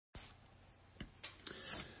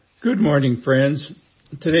Good morning, friends.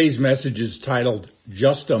 Today's message is titled,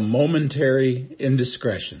 Just a Momentary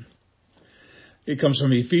Indiscretion. It comes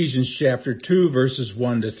from Ephesians chapter 2, verses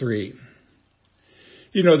 1 to 3.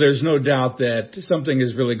 You know, there's no doubt that something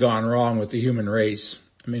has really gone wrong with the human race.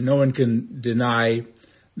 No one can deny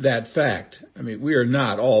that fact. We are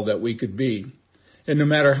not all that we could be. And no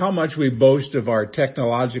matter how much we boast of our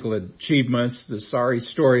technological achievements, the sorry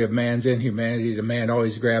story of man's inhumanity to man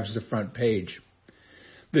always grabs the front page.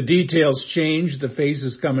 The details change, the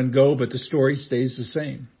faces come and go, but the story stays the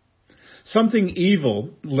same. Something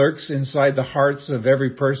evil lurks inside the hearts of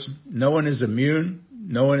every person. No one is immune.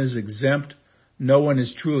 No one is exempt. No one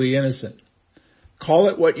is truly innocent. Call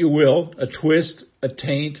it what you will, a twist, a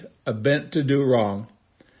taint, a bent to do wrong.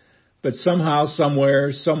 But somehow,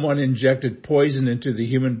 somewhere, someone injected poison into the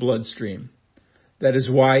human bloodstream. That is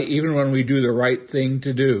why even when we do the right thing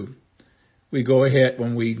to do, we go ahead,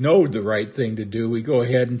 when we know the right thing to do, we go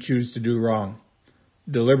ahead and choose to do wrong.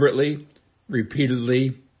 Deliberately,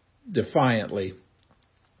 repeatedly, defiantly.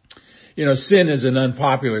 You know, sin is an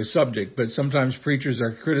unpopular subject, but sometimes preachers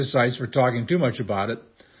are criticized for talking too much about it.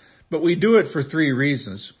 But we do it for three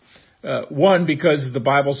reasons. One, because the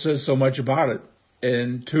Bible says so much about it.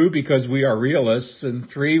 And two, because we are realists. And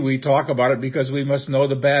three, we talk about it because we must know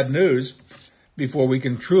the bad news before we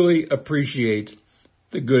can truly appreciate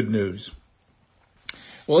the good news.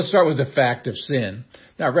 Well, let's start with the fact of sin.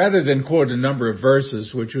 Now, rather than quote a number of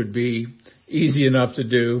verses, which would be easy enough to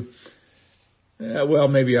do,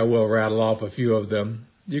 maybe I will rattle off a few of them.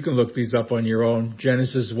 You can look these up on your own.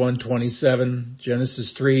 Genesis 1:27,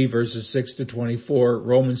 Genesis 3, verses 6 to 24,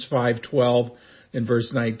 Romans 5:12 and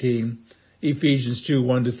verse 19, Ephesians 2,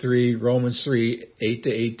 1 to 3, Romans 3, 8 to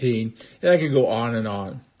 18. And I can go on and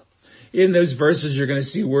on. In those verses, you're going to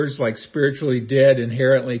see words like spiritually dead,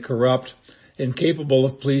 inherently corrupt, incapable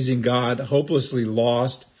of pleasing God, hopelessly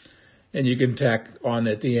lost, and you can tack on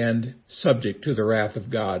at the end, subject to the wrath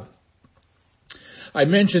of God. I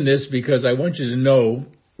mention this because I want you to know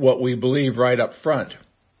what we believe right up front.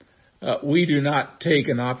 We do not take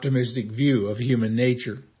an optimistic view of human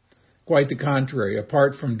nature. Quite the contrary.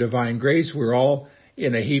 Apart from divine grace, we're all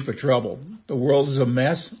in a heap of trouble. The world is a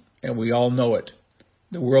mess, and we all know it.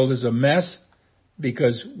 The world is a mess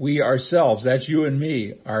because we ourselves, that's you and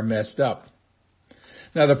me, are messed up.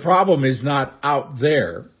 Now, the problem is not out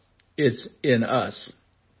there. It's in us.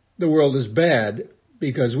 The world is bad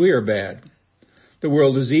because we are bad. The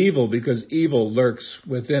world is evil because evil lurks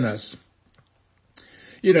within us.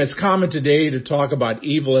 You know, it's common today to talk about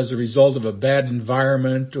evil as a result of a bad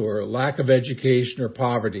environment or lack of education or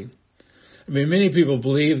poverty. Many people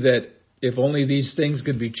believe that if only these things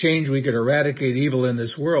could be changed, we could eradicate evil in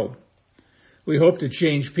this world. We hope to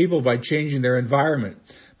change people by changing their environment.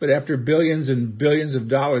 But after billions and billions of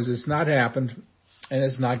dollars, it's not happened, and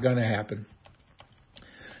it's not going to happen.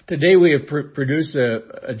 Today we have produced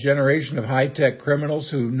a generation of high-tech criminals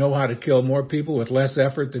who know how to kill more people with less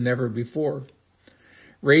effort than ever before.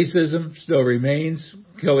 Racism still remains,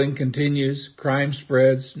 killing continues, crime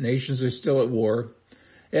spreads, nations are still at war.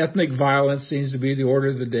 Ethnic violence seems to be the order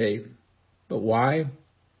of the day. But why?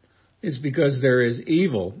 It's because there is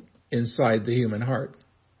evil inside the human heart.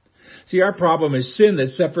 See, our problem is sin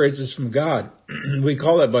that separates us from God. We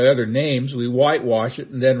call it by other names, we whitewash it,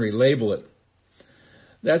 and then relabel it.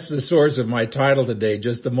 That's the source of my title today,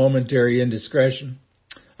 Just a Momentary Indiscretion.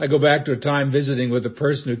 I go back to a time visiting with a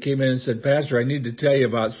person who came in and said, Pastor, I need to tell you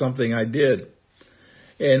about something I did.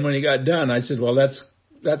 And when he got done, I said, well,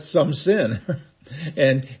 that's some sin.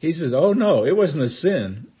 And he says, oh no, it wasn't a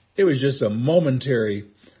sin. It was just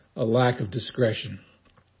a lack of discretion.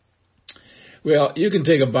 Well, you can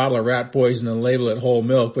take a bottle of rat poison and label it whole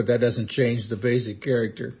milk, but that doesn't change the basic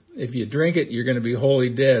character. If you drink it, you're going to be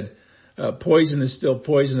wholly dead. Poison is still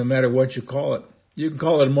poison no matter what you call it. You can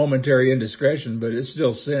call it a momentary indiscretion, but it's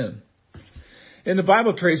still sin. And the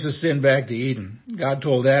Bible traces sin back to Eden. God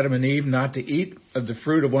told Adam and Eve not to eat of the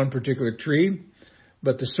fruit of one particular tree,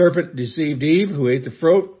 but the serpent deceived Eve, who ate the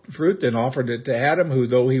fruit, then offered it to Adam, who,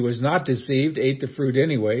 though he was not deceived, ate the fruit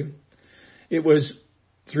anyway. It was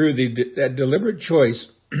through that deliberate choice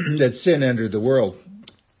that sin entered the world.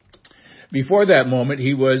 Before that moment,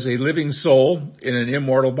 he was a living soul in an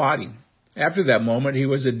immortal body. After that moment, he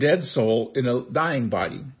was a dead soul in a dying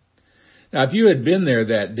body. Now, if you had been there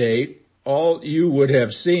that day, all you would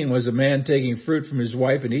have seen was a man taking fruit from his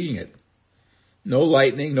wife and eating it. No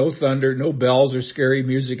lightning, no thunder, no bells or scary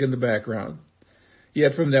music in the background.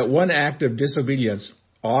 Yet from that one act of disobedience,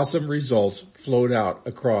 awesome results flowed out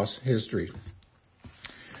across history.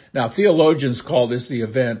 Now, theologians call this the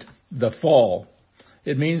event, the fall.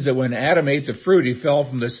 It means that when Adam ate the fruit, he fell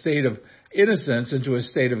from the state of innocence into a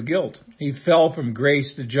state of guilt. He fell from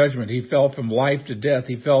grace to judgment. He fell from life to death.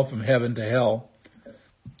 He fell from heaven to hell.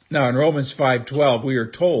 Now in Romans 5:12, we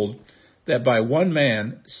are told that by one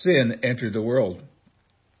man, sin entered the world.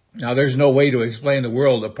 Now there's no way to explain the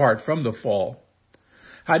world apart from the fall.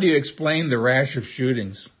 How do you explain the rash of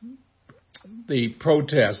shootings, the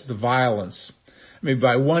protests, the violence?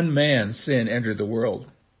 By one man, sin entered the world.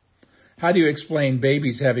 How do you explain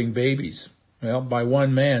babies having babies? Well, by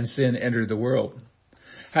one man, sin entered the world.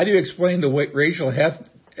 How do you explain the racial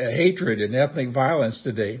hatred and ethnic violence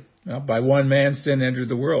today? Well, by one man, sin entered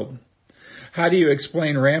the world. How do you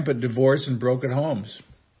explain rampant divorce and broken homes?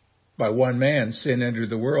 By one man, sin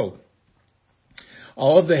entered the world.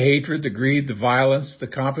 All of the hatred, the greed, the violence, the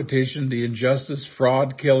competition, the injustice,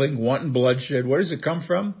 fraud, killing, wanton bloodshed, where does it come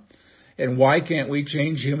from? And why can't we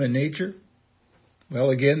change human nature?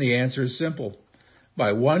 Well, again, the answer is simple.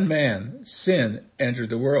 By one man, sin entered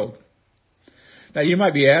the world. Now, you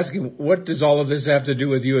might be asking, what does all of this have to do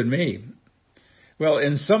with you and me? Well,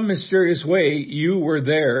 in some mysterious way, you were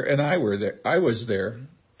there and I was there.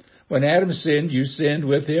 When Adam sinned, you sinned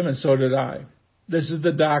with him, and so did I. This is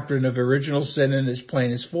the doctrine of original sin in its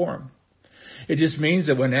plainest form. It just means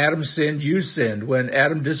that when Adam sinned, you sinned. When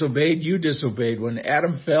Adam disobeyed, you disobeyed. When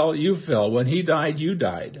Adam fell, you fell. When he died, you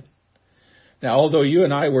died. Now, although you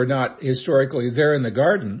and I were not historically there in the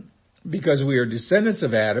garden, because we are descendants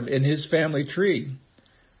of Adam in his family tree,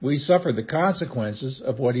 we suffer the consequences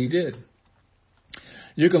of what he did.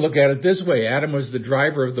 You can look at it this way. Adam was the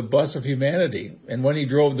driver of the bus of humanity, and when he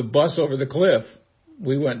drove the bus over the cliff,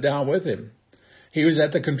 we went down with him. He was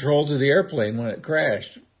at the controls of the airplane when it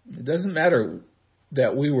crashed. It doesn't matter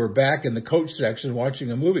that we were back in the coach section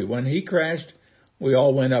watching a movie. When he crashed, we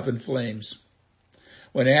all went up in flames.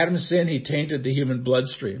 When Adam sinned, he tainted the human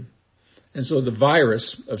bloodstream. And so the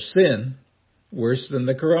virus of sin, worse than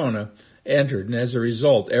the corona, entered. And as a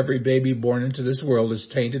result, every baby born into this world is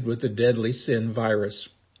tainted with the deadly sin virus.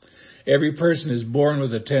 Every person is born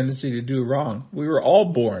with a tendency to do wrong. We were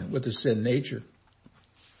all born with a sin nature.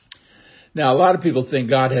 Now, a lot of people think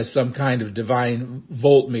God has some kind of divine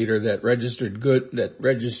voltmeter that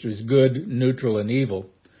registers good, neutral, and evil.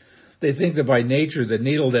 They think that by nature, the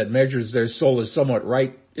needle that measures their soul is somewhat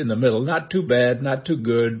right in the middle. Not too bad, not too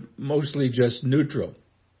good, mostly just neutral.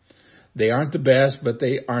 They aren't the best, but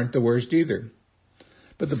they aren't the worst either.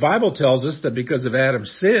 But the Bible tells us that because of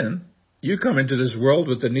Adam's sin, you come into this world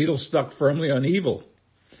with the needle stuck firmly on evil.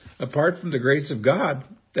 Apart from the grace of God,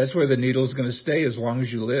 that's where the needle is going to stay as long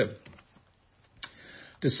as you live.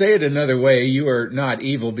 To say it another way, you are not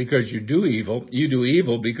evil because you do evil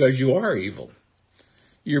because you are evil.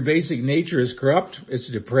 Your basic nature is corrupt,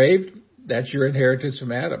 it's depraved, that's your inheritance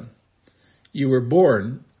from Adam. You were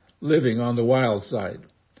born living on the wild side.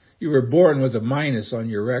 You were born with a minus on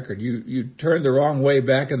your record. You turned the wrong way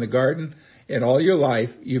back in the garden, and all your life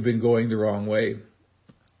you've been going the wrong way.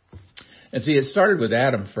 And see, it started with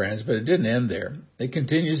Adam, friends, but it didn't end there. It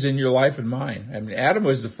continues in your life and mine. Adam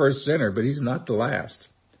was the first sinner, but he's not the last.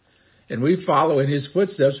 And we follow in his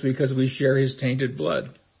footsteps because we share his tainted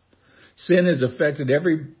blood. Sin has affected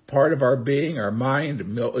every part of our being, our mind,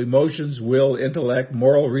 emotions, will, intellect,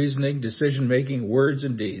 moral reasoning, decision-making, words,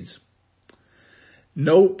 and deeds.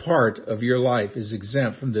 No part of your life is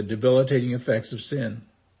exempt from the debilitating effects of sin.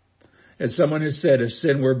 As someone has said, if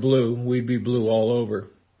sin were blue, we'd be blue all over.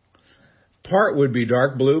 Part would be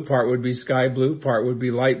dark blue, part would be sky blue, part would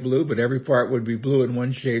be light blue, but every part would be blue in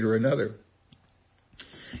one shade or another.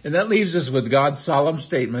 And that leaves us with God's solemn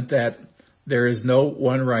statement that there is no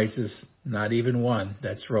one righteous, not even one.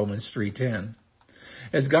 That's Romans 3:10.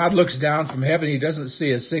 As God looks down from heaven, he doesn't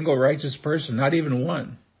see a single righteous person, not even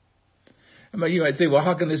one. You might think, well,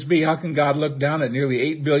 how can this be? How can God look down at nearly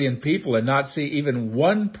 8 billion people and not see even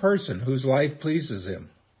one person whose life pleases him?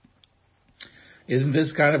 Isn't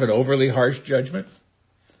this kind of an overly harsh judgment?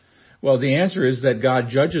 Well, the answer is that God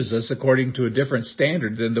judges us according to a different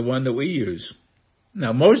standard than the one that we use.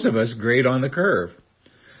 Now, most of us grade on the curve.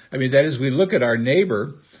 That is, we look at our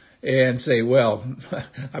neighbor and say, well,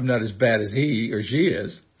 I'm not as bad as he or she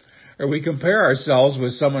is. Or we compare ourselves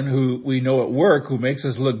with someone who we know at work who makes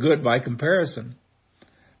us look good by comparison.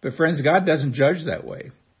 But friends, God doesn't judge that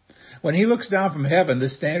way. When he looks down from heaven, the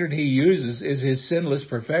standard he uses is his sinless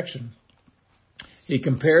perfection. He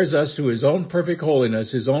compares us to his own perfect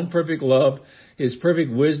holiness, his own perfect love, his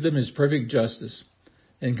perfect wisdom, his perfect justice.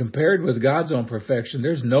 And compared with God's own perfection,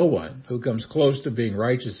 there's no one who comes close to being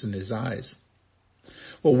righteous in his eyes.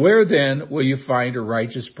 Well, where then will you find a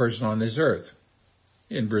righteous person on this earth?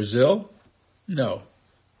 In Brazil? No.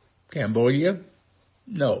 Cambodia?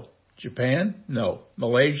 No. Japan? No.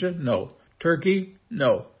 Malaysia? No. Turkey?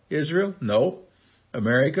 No. Israel? No.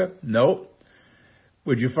 America? No.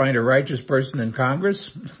 Would you find a righteous person in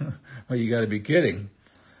Congress? Well, you got to be kidding.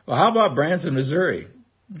 Well, how about Branson, Missouri?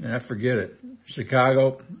 Forget it.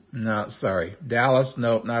 Chicago? No, sorry. Dallas?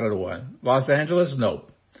 Nope, not at all. Los Angeles? Nope.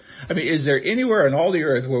 I mean, is there anywhere on all the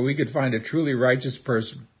earth where we could find a truly righteous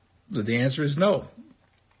person? The answer is no.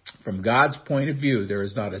 From God's point of view, there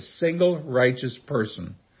is not a single righteous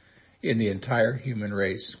person in the entire human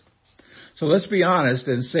race. So let's be honest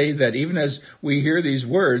and say that even as we hear these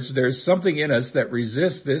words, there's something in us that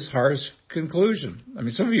resists this harsh conclusion. I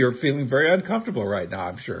mean, some of you are feeling very uncomfortable right now,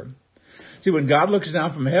 I'm sure. See, when God looks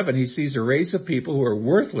down from heaven, he sees a race of people who are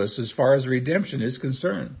worthless as far as redemption is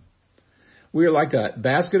concerned. We are like a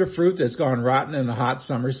basket of fruit that's gone rotten in the hot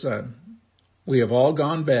summer sun. We have all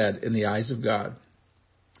gone bad in the eyes of God.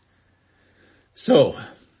 So,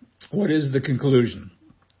 what is the conclusion?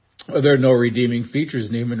 Well, there are no redeeming features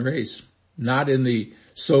in the human race. Not in the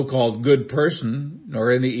so-called good person,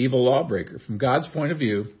 nor in the evil lawbreaker. From God's point of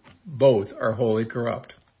view, both are wholly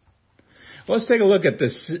corrupt. Well, let's take a look at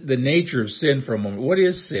the nature of sin for a moment. What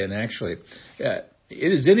is sin, actually? It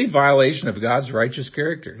is any violation of God's righteous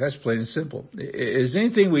character. That's plain and simple. It is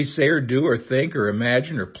anything we say or do or think or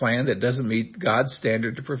imagine or plan that doesn't meet God's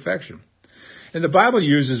standard to perfection. And the Bible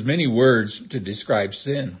uses many words to describe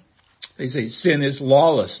sin. They say sin is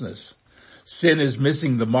lawlessness. Sin is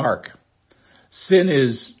missing the mark. Sin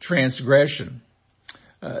is transgression.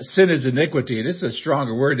 Sin is iniquity, and it's a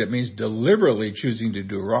stronger word that means deliberately choosing to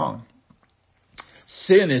do wrong.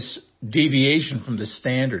 Sin is deviation from the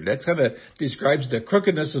standard. That kind of describes the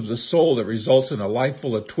crookedness of the soul that results in a life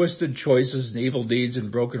full of twisted choices and evil deeds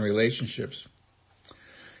and broken relationships.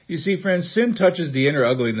 You see, friends, sin touches the inner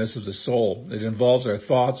ugliness of the soul. It involves our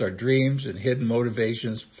thoughts, our dreams, and hidden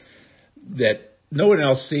motivations that no one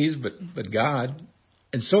else sees but God.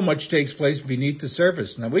 And so much takes place beneath the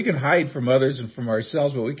surface. Now, we can hide from others and from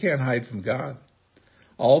ourselves, but we can't hide from God.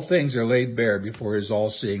 All things are laid bare before his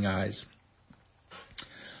all-seeing eyes.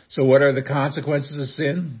 So what are the consequences of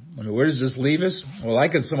sin? I mean, where does this leave us? Well, I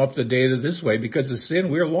can sum up the data this way. Because of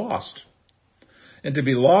sin, we're lost. And to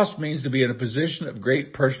be lost means to be in a position of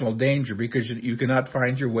great personal danger because you cannot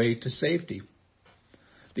find your way to safety.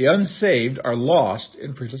 The unsaved are lost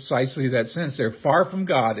in precisely that sense. They're far from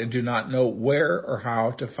God and do not know where or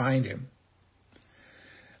how to find him.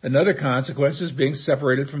 Another consequence is being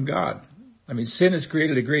separated from God. I mean, sin has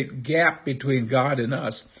created a great gap between God and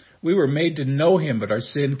us. We were made to know him, but our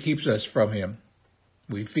sin keeps us from him.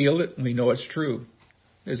 We feel it and we know it's true.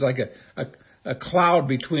 There's like a cloud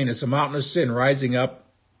between us, a mountain of sin rising up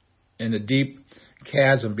in a deep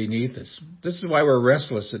chasm beneath us. This is why we're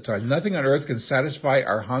restless at times. Nothing on earth can satisfy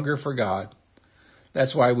our hunger for God.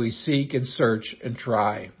 That's why we seek and search and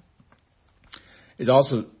try. It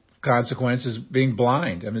also consequences being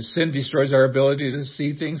blind. I mean, sin destroys our ability to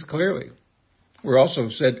see things clearly. We're also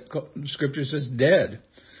said, Scripture says, dead.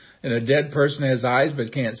 And a dead person has eyes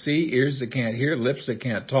but can't see, ears that can't hear, lips that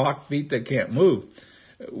can't talk, feet that can't move.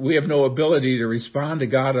 We have no ability to respond to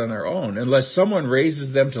God on our own. Unless someone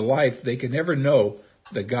raises them to life, they can never know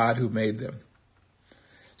the God who made them.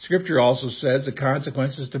 Scripture also says the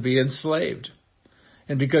consequence is to be enslaved.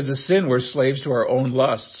 And because of sin, we're slaves to our own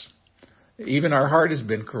lusts. Even our heart has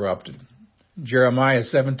been corrupted. Jeremiah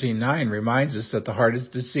 17:9 reminds us that the heart is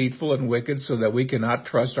deceitful and wicked so that we cannot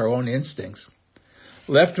trust our own instincts.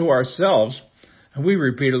 Left to ourselves, we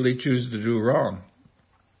repeatedly choose to do wrong.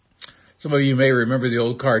 Some of you may remember the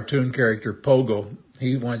old cartoon character Pogo.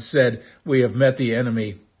 He once said, "We have met the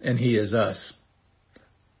enemy and he is us."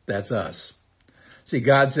 That's us. See,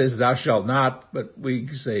 God says, "Thou shalt not," but we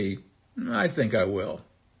say, "I think I will."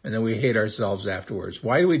 And then we hate ourselves afterwards.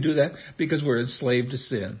 Why do we do that? Because we're enslaved to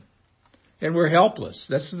sin. And we're helpless.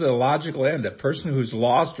 That's the logical end. A person who's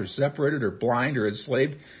lost or separated or blind or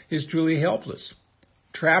enslaved is truly helpless,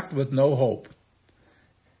 trapped with no hope.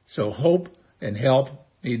 So hope and help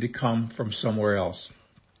need to come from somewhere else.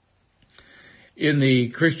 In the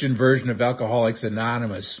Christian version of Alcoholics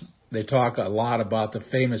Anonymous, they talk a lot about the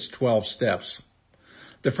famous 12 steps.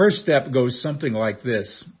 The first step goes something like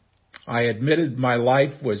this. I admitted my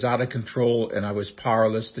life was out of control and I was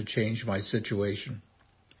powerless to change my situation.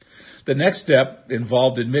 The next step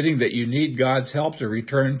involved admitting that you need God's help to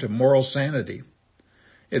return to moral sanity.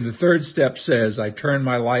 And the third step says, I turned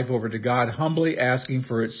my life over to God, humbly asking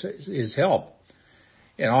for his help.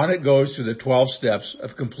 And on it goes to the 12 steps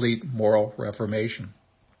of complete moral reformation.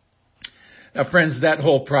 Now, friends, that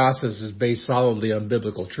whole process is based solidly on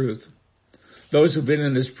biblical truth. Those who've been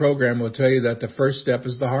in this program will tell you that the first step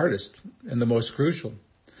is the hardest and the most crucial.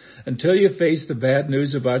 Until you face the bad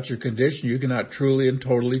news about your condition, you cannot truly and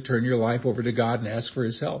totally turn your life over to God and ask for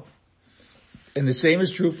His help. And the same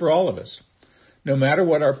is true for all of us, no matter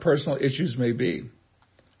what our personal issues may be.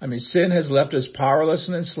 Sin has left us powerless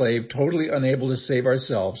and enslaved, totally unable to save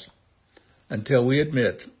ourselves until we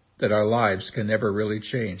admit that our lives can never really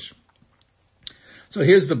change. So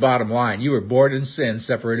here's the bottom line. You were born in sin,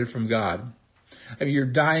 separated from God.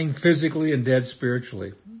 You're dying physically and dead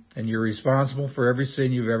spiritually, and you're responsible for every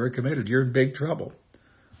sin you've ever committed. You're in big trouble.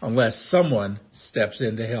 Unless someone steps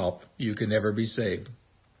in to help, you can never be saved.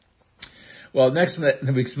 Well, next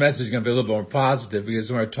week's message is going to be a little more positive because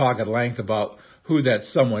we're going to talk at length about who that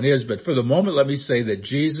someone is. But for the moment, let me say that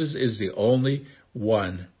Jesus is the only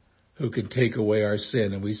one who can take away our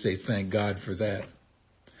sin, and we say thank God for that.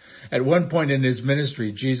 At one point in His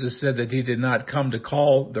ministry, Jesus said that He did not come to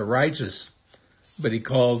call the righteous, but He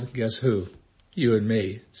called, guess who? You and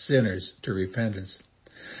me, sinners, to repentance.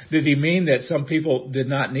 Did He mean that some people did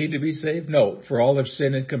not need to be saved? No, for all have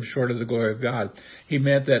sinned and come short of the glory of God. He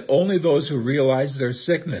meant that only those who realize their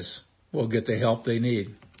sickness will get the help they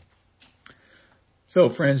need.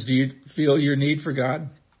 So, friends, do you feel your need for God?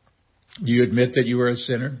 Do you admit that you are a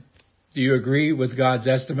sinner? Do you agree with God's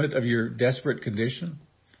estimate of your desperate condition?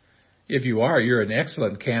 If you are, you're an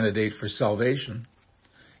excellent candidate for salvation.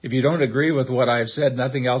 If you don't agree with what I've said,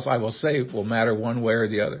 nothing else I will say will matter one way or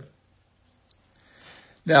the other.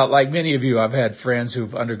 Now, like many of you, I've had friends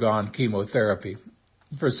who've undergone chemotherapy.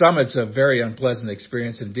 For some, it's a very unpleasant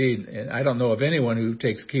experience indeed, and I don't know of anyone who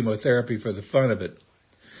takes chemotherapy for the fun of it.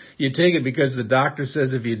 You take it because the doctor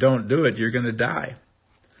says if you don't do it, you're going to die.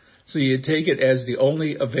 So you take it as the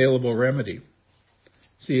only available remedy.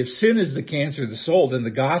 See, if sin is the cancer of the soul, then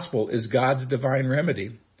the gospel is God's divine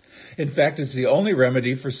remedy. In fact, it's the only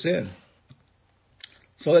remedy for sin.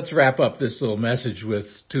 So let's wrap up this little message with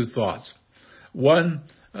two thoughts. One,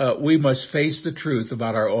 we must face the truth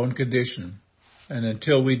about our own condition. And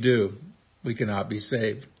until we do, we cannot be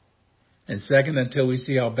saved. And second, until we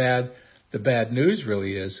see how bad the bad news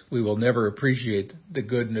really is, we will never appreciate the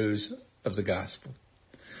good news of the gospel.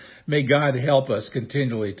 May God help us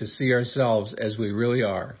continually to see ourselves as we really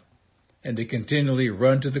are and to continually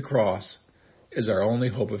run to the cross as our only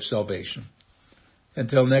hope of salvation.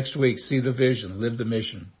 Until next week, see the vision, live the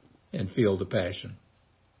mission, and feel the passion.